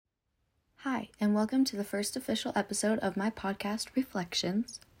Hi, and welcome to the first official episode of my podcast,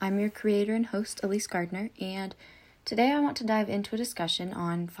 Reflections. I'm your creator and host, Elise Gardner, and today I want to dive into a discussion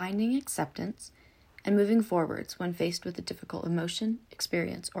on finding acceptance and moving forwards when faced with a difficult emotion,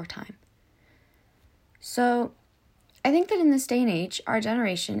 experience, or time. So, I think that in this day and age, our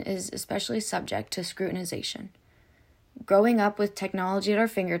generation is especially subject to scrutinization. Growing up with technology at our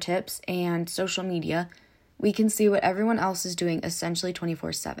fingertips and social media, we can see what everyone else is doing essentially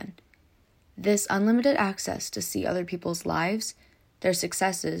 24/7. This unlimited access to see other people's lives, their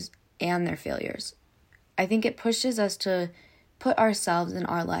successes, and their failures. I think it pushes us to put ourselves and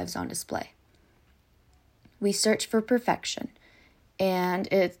our lives on display. We search for perfection, and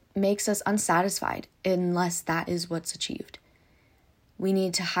it makes us unsatisfied unless that is what's achieved. We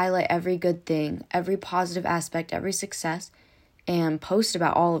need to highlight every good thing, every positive aspect, every success, and post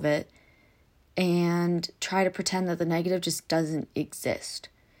about all of it, and try to pretend that the negative just doesn't exist.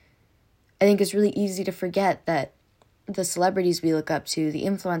 I think it's really easy to forget that the celebrities we look up to, the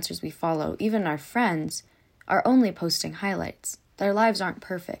influencers we follow, even our friends, are only posting highlights. Their lives aren't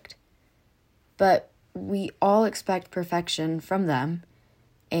perfect. But we all expect perfection from them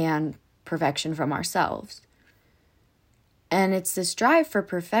and perfection from ourselves. And it's this drive for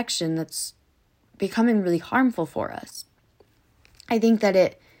perfection that's becoming really harmful for us. I think that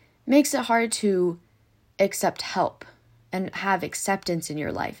it makes it hard to accept help and have acceptance in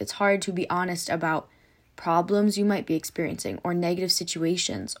your life. It's hard to be honest about problems you might be experiencing or negative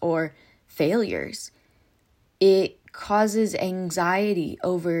situations or failures. It causes anxiety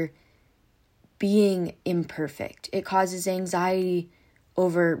over being imperfect. It causes anxiety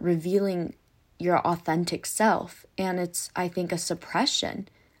over revealing your authentic self. And it's, I think, a suppression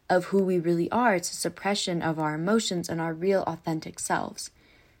of who we really are. It's a suppression of our emotions and our real authentic selves.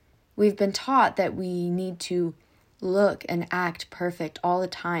 We've been taught that we need to look and act perfect all the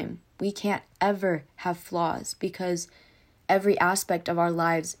time. We can't ever have flaws because every aspect of our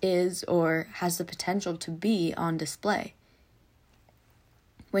lives is or has the potential to be on display.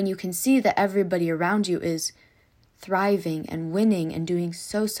 When you can see that everybody around you is thriving and winning and doing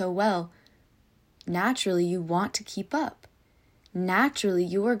so well, naturally you want to keep up. Naturally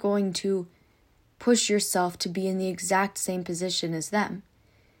you are going to push yourself to be in the exact same position as them.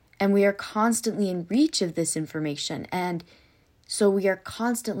 And we are constantly in reach of this information, and so we are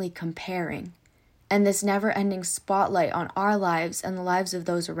constantly comparing. And this never-ending spotlight on our lives and the lives of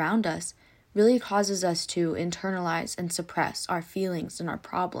those around us really causes us to internalize and suppress our feelings and our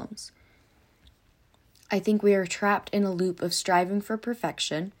problems. I think we are trapped in a loop of striving for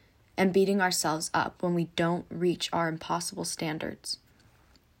perfection and beating ourselves up when we don't reach our impossible standards.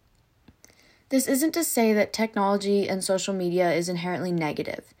 This isn't to say that technology and social media is inherently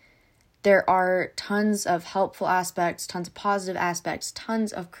negative. There are tons of helpful aspects, tons of positive aspects,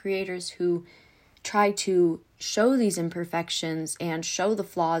 tons of creators who try to show these imperfections and show the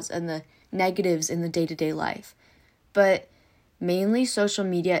flaws and the negatives in the day-to-day life. But mainly social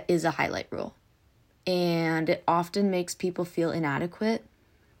media is a highlight reel. And it often makes people feel inadequate.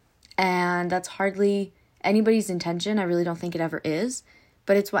 And that's hardly anybody's intention. I really don't think it ever is.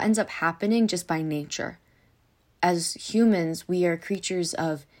 But it's what ends up happening just by nature. As humans, we are creatures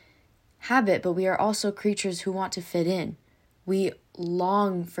of habit, but we are also creatures who want to fit in. We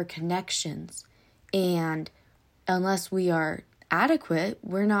long for connections, and unless we are adequate,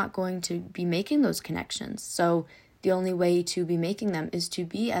 we're not going to be making those connections. So the only way to be making them is to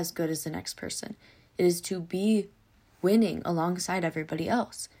be as good as the next person. It is to be winning alongside everybody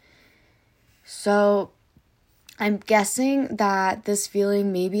else. So I'm guessing that this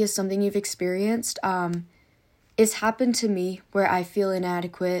feeling maybe is something you've experienced. It's happened to me where I feel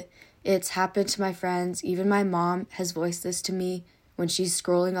inadequate. It's happened to my friends. Even my mom has voiced this to me when she's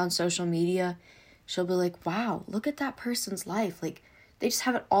scrolling on social media. She'll be like, wow, look at that person's life. Like, they just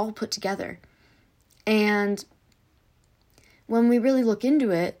have it all put together. And when we really look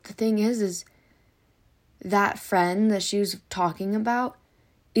into it, the thing is that friend that she was talking about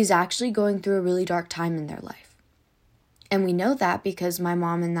is actually going through a really dark time in their life. And we know that because my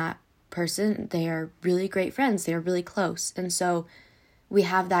mom and that person, they are really great friends. They are really close. And so we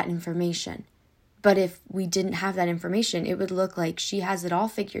have that information. But if we didn't have that information, it would look like she has it all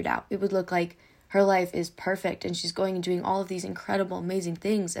figured out. It would look like her life is perfect and she's going and doing all of these incredible, amazing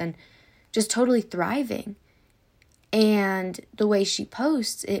things and just totally thriving. And the way she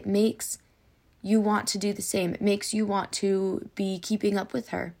posts, it makes you want to do the same. It makes you want to be keeping up with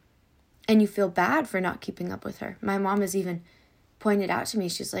her. And you feel bad for not keeping up with her. My mom has even pointed out to me,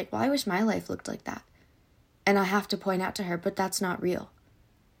 she's like, well, I wish my life looked like that. And I have to point out to her, but that's not real.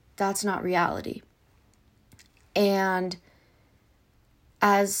 That's not reality. And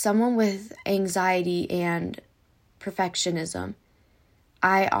As someone with anxiety and perfectionism,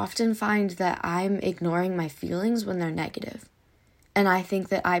 I often find that I'm ignoring my feelings when they're negative. And I think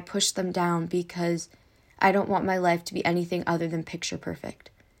that I push them down because I don't want my life to be anything other than picture perfect.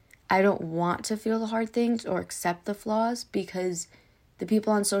 I don't want to feel the hard things or accept the flaws because the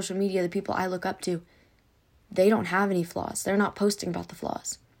people on social media, the people I look up to, they don't have any flaws. They're not posting about the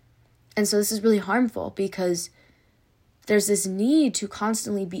flaws. And so this is really harmful because there's this need to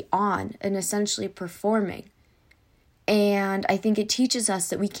constantly be on and essentially performing. And I think it teaches us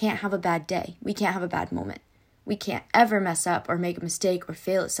that we can't have a bad day. We can't have a bad moment. We can't ever mess up or make a mistake or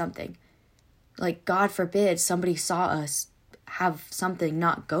fail at something. Like, God forbid somebody saw us have something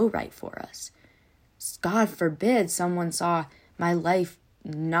not go right for us. God forbid someone saw my life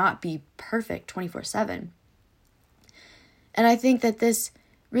not be perfect 24/7. And I think that this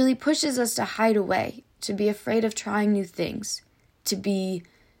really pushes us to hide away, to be afraid of trying new things, to be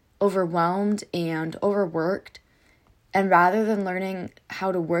overwhelmed and overworked. And rather than learning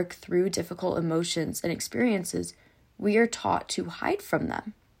how to work through difficult emotions and experiences, we are taught to hide from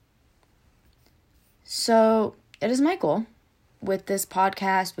them. So it is my goal with this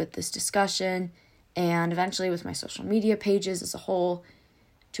podcast, with this discussion, and eventually with my social media pages as a whole,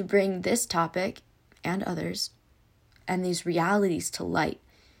 to bring this topic and others and these realities to light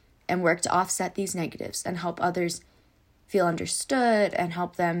and work to offset these negatives and help others feel understood and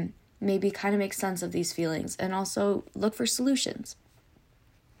help them maybe kind of make sense of these feelings and also look for solutions.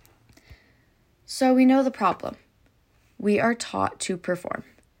 So we know the problem. We are taught to perform.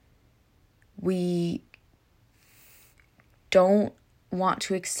 We don't want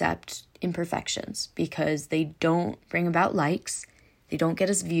to accept imperfections because they don't bring about likes, they don't get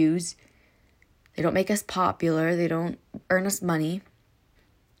us views, they don't make us popular, they don't earn us money.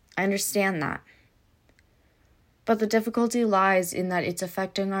 I understand that. But the difficulty lies in that it's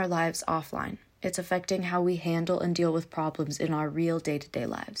affecting our lives offline. It's affecting how we handle and deal with problems in our real day-to-day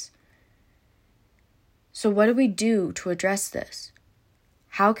lives. So what do we do to address this?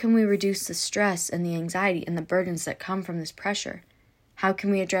 How can we reduce the stress and the anxiety and the burdens that come from this pressure? How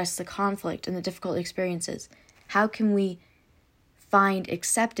can we address the conflict and the difficult experiences? How can we find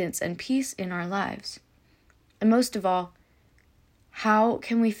acceptance and peace in our lives? And most of all, how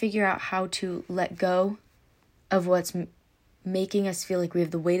can we figure out how to let go of what's making us feel like we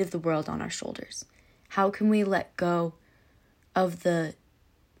have the weight of the world on our shoulders? How can we let go of the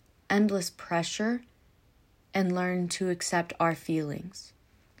endless pressure and learn to accept our feelings?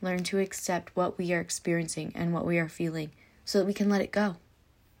 Learn to accept what we are experiencing and what we are feeling so that we can let it go.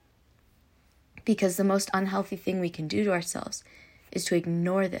 Because the most unhealthy thing we can do to ourselves is to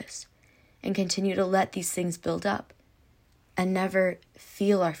ignore this and continue to let these things build up and never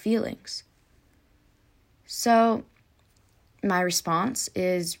feel our feelings. So my response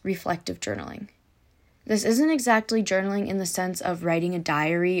is reflective journaling. This isn't exactly journaling in the sense of writing a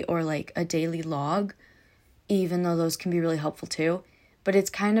diary or like a daily log, even though those can be really helpful too. But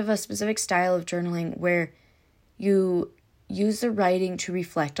it's kind of a specific style of journaling where you use the writing to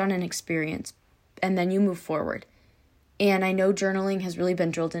reflect on an experience and then you move forward. And I know journaling has really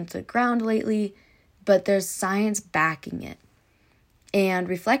been drilled into the ground lately, but there's science backing it. And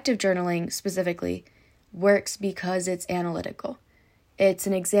reflective journaling specifically works because it's analytical. It's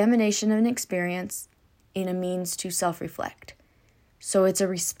an examination of an experience and a means to self-reflect. So it's a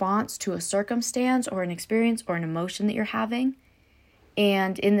response to a circumstance or an experience or an emotion that you're having.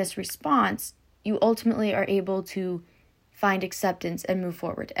 And in this response, you ultimately are able to find acceptance and move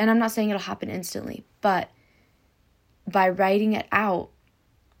forward. And I'm not saying it'll happen instantly, but by writing it out,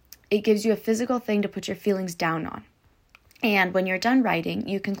 it gives you a physical thing to put your feelings down on. And when you're done writing,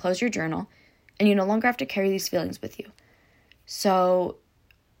 you can close your journal and you no longer have to carry these feelings with you. So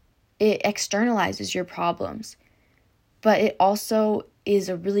it externalizes your problems, but it also is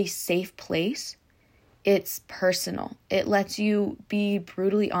a really safe place. It's personal. It lets you be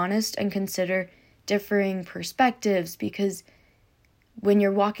brutally honest and consider differing perspectives, because when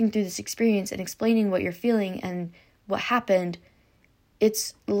you're walking through this experience and explaining what you're feeling and what happened,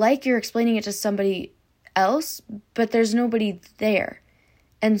 it's like you're explaining it to somebody else, but there's nobody there.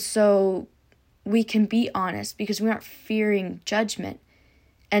 And so we can be honest because we aren't fearing judgment.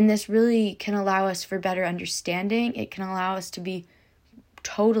 And this really can allow us for better understanding. It can allow us to be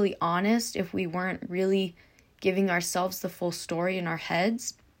totally honest if we weren't really giving ourselves the full story in our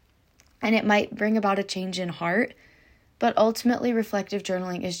heads. And it might bring about a change in heart. But ultimately, reflective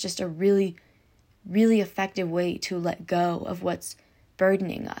journaling is just a really, really effective way to let go of what's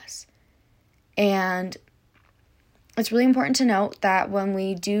burdening us. And it's really important to note that when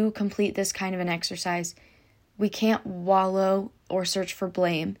we do complete this kind of an exercise, we can't wallow or search for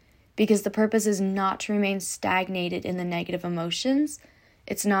blame, because the purpose is not to remain stagnated in the negative emotions.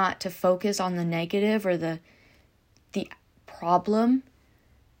 It's not to focus on the negative or the problem.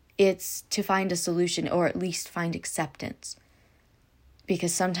 It's to find a solution, or at least find acceptance.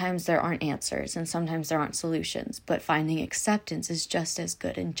 Because sometimes there aren't answers and sometimes there aren't solutions, but finding acceptance is just as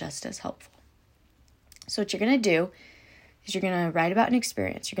good and just as helpful. So what you're going to do is you're going to write about an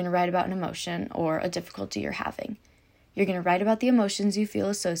experience. You're going to write about an emotion or a difficulty you're having. You're going to write about the emotions you feel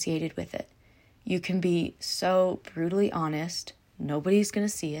associated with it. You can be so brutally honest. Nobody's going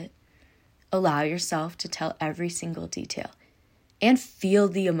to see it. Allow yourself to tell every single detail. And feel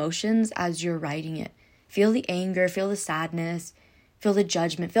the emotions as you're writing it. Feel the anger, feel the sadness, feel the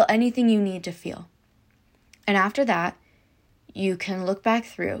judgment, feel anything you need to feel. And after that, you can look back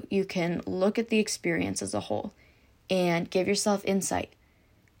through. You can look at the experience as a whole and give yourself insight.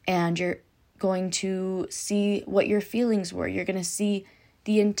 And you're going to see what your feelings were. You're going to see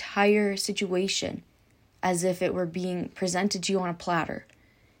the entire situation as if it were being presented to you on a platter.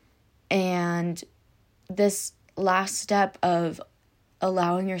 And this last step of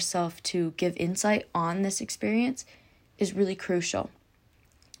allowing yourself to give insight on this experience is really crucial.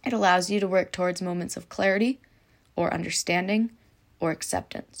 It allows you to work towards moments of clarity or understanding or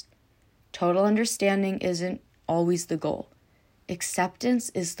acceptance. Total understanding isn't always the goal. Acceptance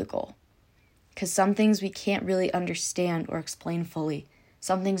is the goal. Because some things we can't really understand or explain fully.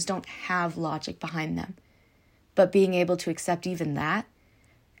 Some things don't have logic behind them. But being able to accept even that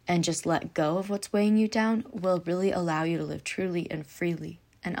and just let go of what's weighing you down will really allow you to live truly and freely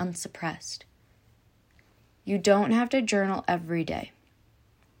and unsuppressed. You don't have to journal every day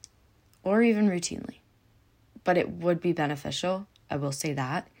or even routinely, but it would be beneficial. I will say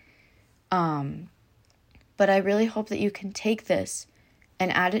that. But I really hope that you can take this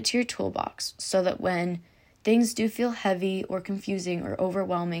and add it to your toolbox so that when things do feel heavy or confusing or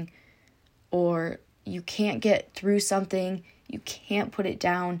overwhelming, or you can't get through something, you can't put it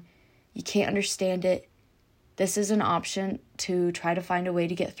down, you can't understand it, this is an option to try to find a way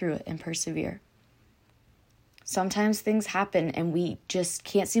to get through it and persevere. Sometimes things happen and we just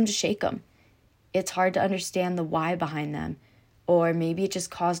can't seem to shake them. It's hard to understand the why behind them, or maybe it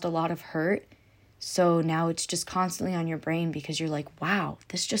just caused a lot of hurt. So now it's just constantly on your brain because you're like, wow,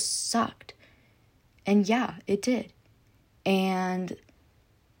 this just sucked. And yeah, it did. And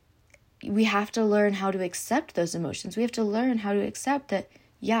we have to learn how to accept those emotions. We have to learn how to accept that,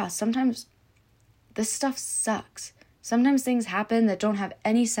 yeah, sometimes this stuff sucks. Sometimes things happen that don't have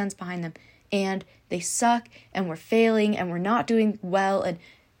any sense behind them. And they suck, and we're failing, and we're not doing well. And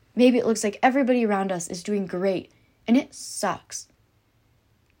maybe it looks like everybody around us is doing great. And it sucks.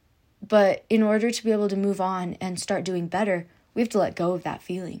 But in order to be able to move on and start doing better, we have to let go of that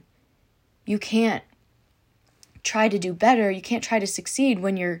feeling. You can't try to do better. You can't try to succeed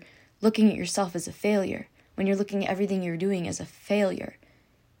when you're looking at yourself as a failure, when you're looking at everything you're doing as a failure.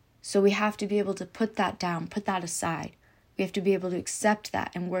 So we have to be able to put that down, put that aside. We have to be able to accept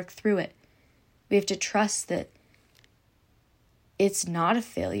that and work through it. We have to trust that it's not a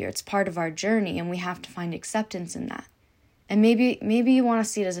failure. It's part of our journey, and we have to find acceptance in that. And maybe you want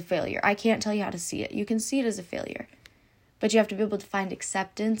to see it as a failure. I can't tell you how to see it. You can see it as a failure. But you have to be able to find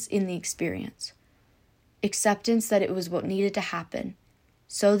acceptance in the experience. Acceptance that it was what needed to happen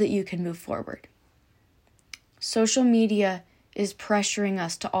so that you can move forward. Social media is pressuring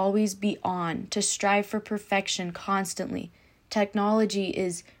us to always be on, to strive for perfection constantly. Technology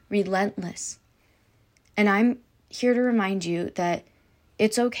is relentless. And I'm here to remind you that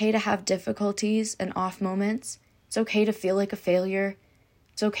it's okay to have difficulties and off moments. It's okay to feel like a failure.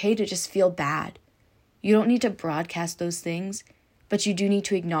 It's okay to just feel bad. You don't need to broadcast those things, but you do need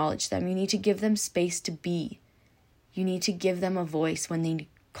to acknowledge them. You need to give them space to be. You need to give them a voice when they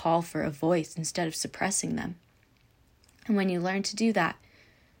call for a voice instead of suppressing them. And when you learn to do that,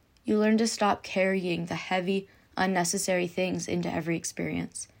 you learn to stop carrying the heavy, unnecessary things into every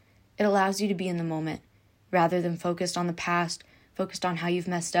experience. It allows you to be in the moment rather than focused on the past, focused on how you've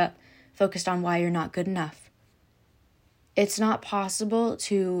messed up, focused on why you're not good enough. It's not possible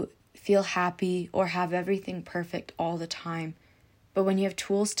to feel happy or have everything perfect all the time. But when you have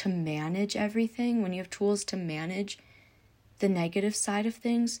tools to manage everything, when you have tools to manage the negative side of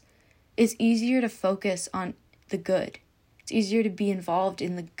things, it's easier to focus on the good. It's easier to be involved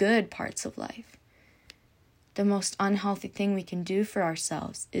in the good parts of life. The most unhealthy thing we can do for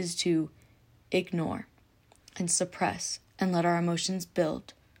ourselves is to ignore and suppress and let our emotions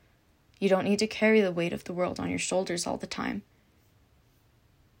build. You don't need to carry the weight of the world on your shoulders all the time.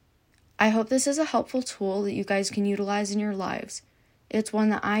 I hope this is a helpful tool that you guys can utilize in your lives. It's one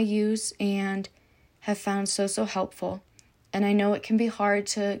that I use and have found so helpful. And I know it can be hard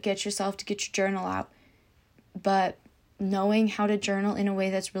to get yourself to get your journal out, but knowing how to journal in a way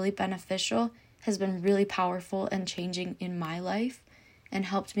that's really beneficial has been really powerful and changing in my life and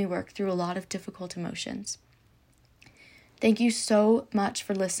helped me work through a lot of difficult emotions. Thank you so much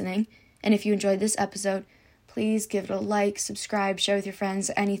for listening. And if you enjoyed this episode, please give it a like, subscribe, share with your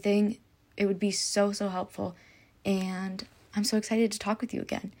friends, anything. It would be so, so helpful. And I'm so excited to talk with you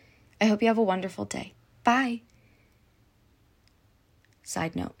again. I hope you have a wonderful day. Bye.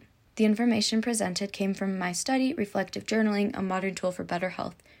 Side note, the information presented came from my study, Reflective Journaling, a Modern Tool for Better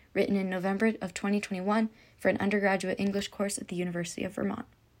Health, written in November of 2021 for an undergraduate English course at the University of Vermont.